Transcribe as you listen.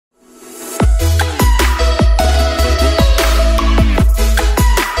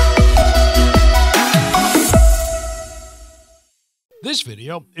This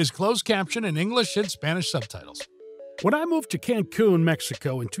video is closed caption in English and Spanish subtitles. When I moved to Cancun,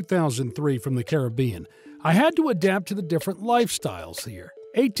 Mexico in 2003 from the Caribbean, I had to adapt to the different lifestyles here.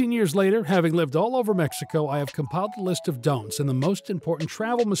 18 years later, having lived all over Mexico, I have compiled a list of don'ts and the most important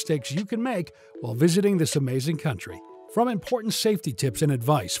travel mistakes you can make while visiting this amazing country. From important safety tips and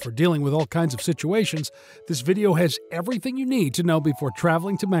advice for dealing with all kinds of situations, this video has everything you need to know before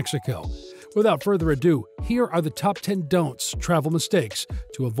traveling to Mexico. Without further ado, here are the top 10 don'ts, travel mistakes,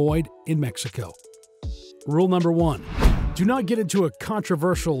 to avoid in Mexico. Rule number 1. Do not get into a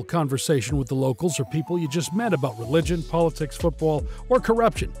controversial conversation with the locals or people you just met about religion, politics, football, or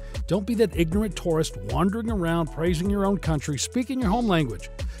corruption. Don't be that ignorant tourist wandering around praising your own country, speaking your home language.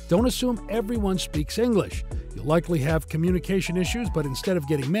 Don't assume everyone speaks English. You'll likely have communication issues, but instead of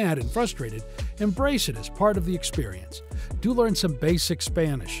getting mad and frustrated, embrace it as part of the experience. Do learn some basic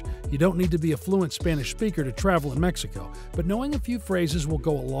Spanish. You don't need to be a fluent Spanish speaker to travel in Mexico, but knowing a few phrases will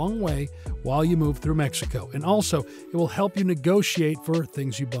go a long way while you move through Mexico, and also it will help you negotiate for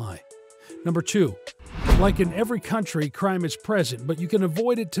things you buy. Number 2. Like in every country, crime is present, but you can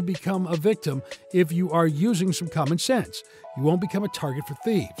avoid it to become a victim if you are using some common sense. You won't become a target for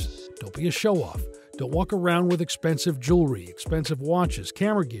thieves. Don't be a show-off. Don't walk around with expensive jewelry, expensive watches,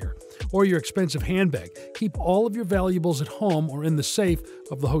 camera gear, or your expensive handbag. Keep all of your valuables at home or in the safe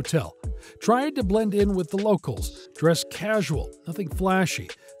of the hotel. Try to blend in with the locals. Dress casual, nothing flashy.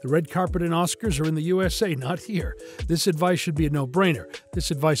 The red carpet and Oscars are in the USA, not here. This advice should be a no-brainer.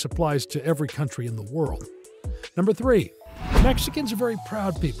 This advice applies to every country in the world. Number 3. Mexicans are very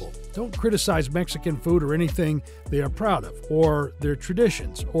proud people. Don't criticize Mexican food or anything they are proud of, or their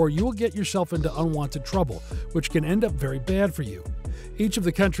traditions, or you will get yourself into unwanted trouble, which can end up very bad for you. Each of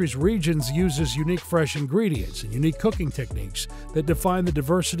the country's regions uses unique fresh ingredients and unique cooking techniques that define the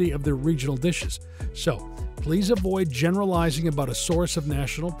diversity of their regional dishes. So, please avoid generalizing about a source of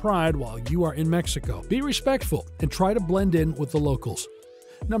national pride while you are in Mexico. Be respectful and try to blend in with the locals.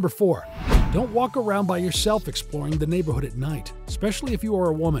 Number 4. Don't walk around by yourself exploring the neighborhood at night, especially if you are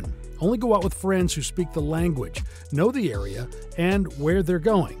a woman. Only go out with friends who speak the language, know the area, and where they're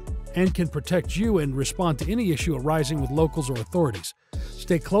going, and can protect you and respond to any issue arising with locals or authorities.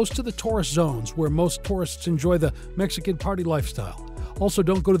 Stay close to the tourist zones where most tourists enjoy the Mexican party lifestyle. Also,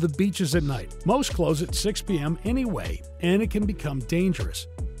 don't go to the beaches at night. Most close at 6 p.m. anyway, and it can become dangerous.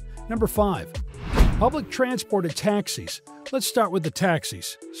 Number 5. Public transport and taxis. Let's start with the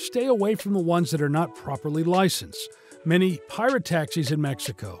taxis. Stay away from the ones that are not properly licensed. Many pirate taxis in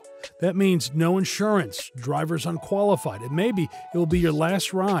Mexico. That means no insurance, drivers unqualified, and maybe it will be your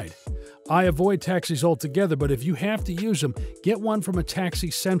last ride. I avoid taxis altogether, but if you have to use them, get one from a taxi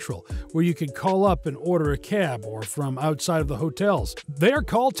central where you can call up and order a cab, or from outside of the hotels. They are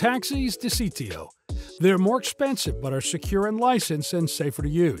called taxis de sitio. They're more expensive but are secure and licensed and safer to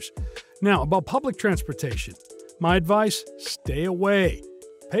use. Now, about public transportation. My advice, stay away.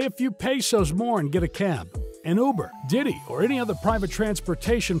 Pay a few pesos more and get a cab. An Uber, Didi, or any other private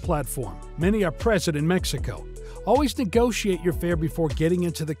transportation platform. Many are present in Mexico. Always negotiate your fare before getting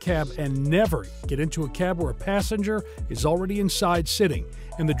into the cab, and never get into a cab where a passenger is already inside sitting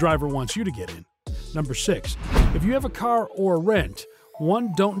and the driver wants you to get in. Number 6. If you have a car or rent,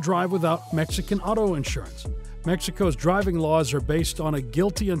 don't drive without Mexican auto insurance. Mexico's driving laws are based on a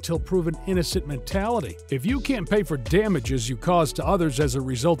guilty until proven innocent mentality. If you can't pay for damages you caused to others as a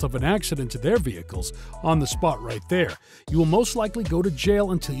result of an accident to their vehicles on the spot right there, you will most likely go to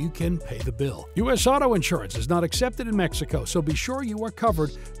jail until you can pay the bill. U.S. auto insurance is not accepted in Mexico, so be sure you are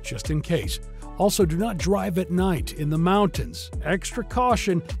covered just in case. Also, do not drive at night in the mountains. Extra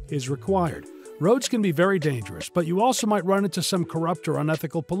caution is required. Roads can be very dangerous, but you also might run into some corrupt or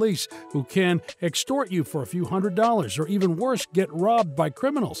unethical police who can extort you for a few $100s, or even worse, get robbed by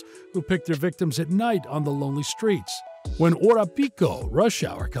criminals who pick their victims at night on the lonely streets. When hora pico, rush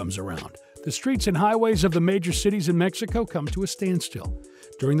hour, comes around, the streets and highways of the major cities in Mexico come to a standstill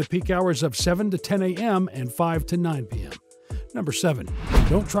during the peak hours of 7 to 10 a.m. and 5 to 9 p.m. Number 7.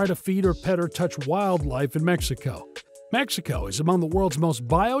 Don't try to feed or pet or touch wildlife in Mexico. Mexico is among the world's most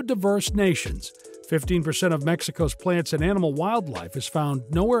biodiverse nations. 15% of Mexico's plants and animal wildlife is found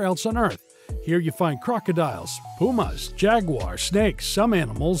nowhere else on Earth. Here you find crocodiles, pumas, jaguars, snakes. Some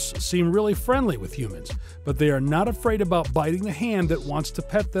animals seem really friendly with humans, but they are not afraid about biting the hand that wants to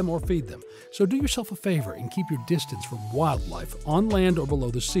pet them or feed them. So do yourself a favor and keep your distance from wildlife on land or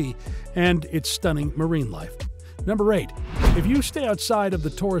below the sea and its stunning marine life. Number 8. If you stay outside of the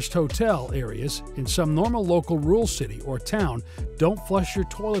tourist hotel areas in some normal local rural city or town, don't flush your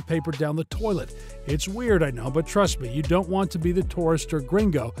toilet paper down the toilet. It's weird, I know, but trust me, you don't want to be the tourist or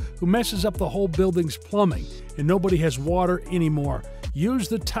gringo who messes up the whole building's plumbing and nobody has water anymore use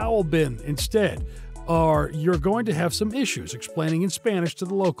the towel bin instead, or you're going to have some issues explaining in Spanish to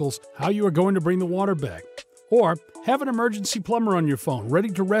the locals how you are going to bring the water back. Or have an emergency plumber on your phone ready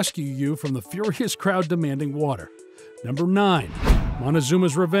to rescue you from the furious crowd demanding water. Number 9.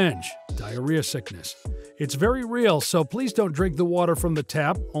 Montezuma's Revenge, diarrhea sickness. It's very real, so please don't drink the water from the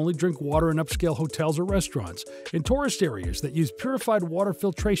tap. Only drink water in upscale hotels or restaurants, in tourist areas that use purified water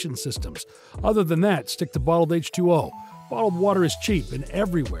filtration systems. Other than that, stick to bottled H2O. Bottled water is cheap and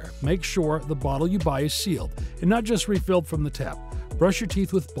everywhere. Make sure the bottle you buy is sealed and not just refilled from the tap. Brush your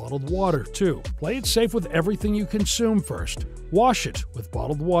teeth with bottled water, too. Play it safe with everything you consume first. Wash it with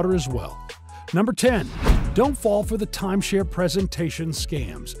bottled water as well. Number 10. Don't fall for the timeshare presentation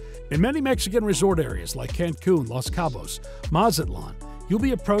scams. In many Mexican resort areas like Cancun, Los Cabos, Mazatlan, you'll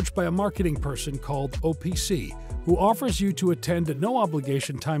be approached by a marketing person called OPC, who offers you to attend a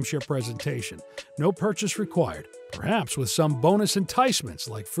no-obligation timeshare presentation. No purchase required, perhaps with some bonus enticements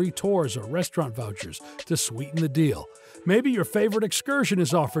like free tours or restaurant vouchers to sweeten the deal. Maybe your favorite excursion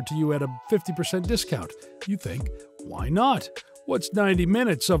is offered to you at a 50% discount. You think, why not? What's 90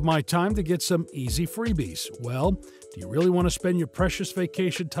 minutes of my time to get some easy freebies? Well, do you really want to spend your precious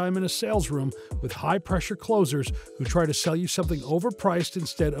vacation time in a sales room with high-pressure closers who try to sell you something overpriced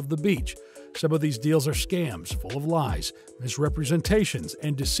instead of the beach? Some of these deals are scams, full of lies, misrepresentations,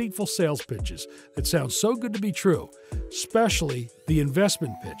 and deceitful sales pitches that sound so good to be true, especially the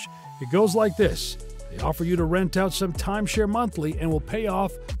investment pitch. It goes like this. They offer you to rent out some timeshare monthly and will pay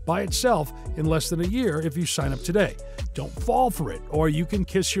off by itself in less than a year if you sign up today. Don't fall for it, or you can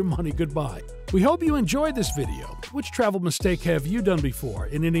kiss your money goodbye. We hope you enjoyed this video. Which travel mistake have you done before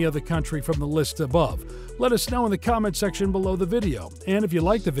in any other country from the list above? Let us know in the comment section below the video. And if you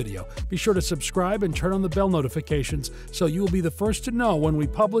like the video, be sure to subscribe and turn on the bell notifications so you will be the first to know when we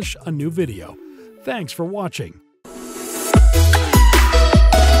publish a new video. Thanks for watching.